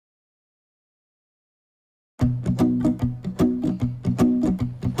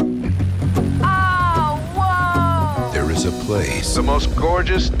finds a place. The most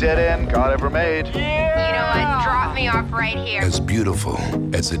gorgeous dead end God ever made. Yeah. You know what? Drop me off right here. As beautiful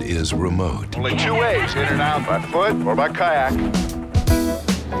as it is remote. Only two ways, in and out, by foot or by kayak.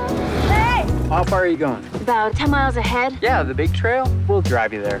 Hey! How far are you going? About 10 miles ahead. Yeah, the big trail. We'll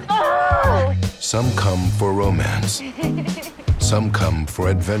drive you there. Oh! Some come for romance. Some come for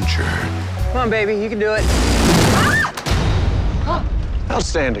adventure. Come on, baby, you can do it.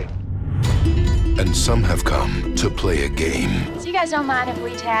 Outstanding. And some have come to play a game. So you guys don't mind if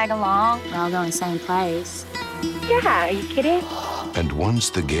we tag along? We're all going to the same place. Yeah, are you kidding? And once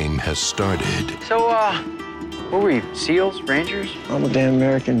the game has started... So, what were you, SEALs, Rangers? I'm a damn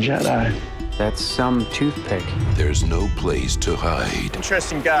American Jedi. That's some toothpick. there's no place to hide.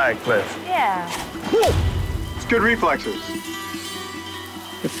 Interesting guy, Cliff. Yeah. It's good reflexes.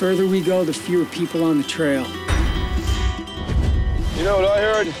 The further we go, the fewer people on the trail. You know what I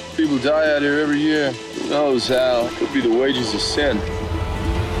heard? People die out here every year. Who knows how? Could be the wages of sin.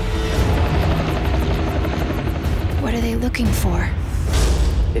 What are they looking for?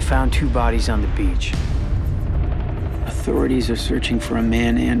 They found 2 bodies on the beach. Authorities are searching for a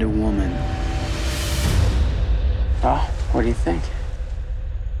man and a woman. Well, what do you think?